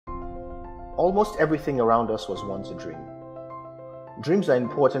Almost everything around us was once a dream. Dreams are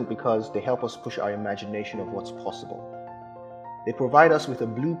important because they help us push our imagination of what's possible. They provide us with a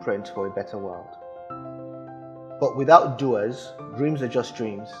blueprint for a better world. But without doers, dreams are just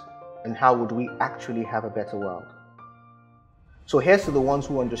dreams, and how would we actually have a better world? So here's to the ones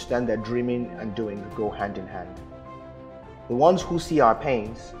who understand that dreaming and doing go hand in hand. The ones who see our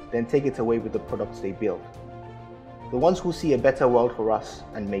pains, then take it away with the products they build. The ones who see a better world for us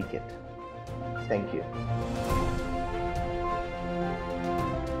and make it. Thank you.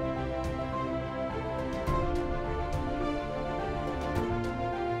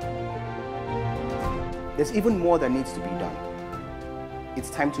 There's even more that needs to be done. It's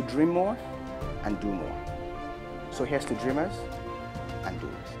time to dream more and do more. So here's to dreamers and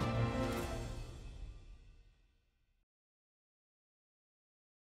doers.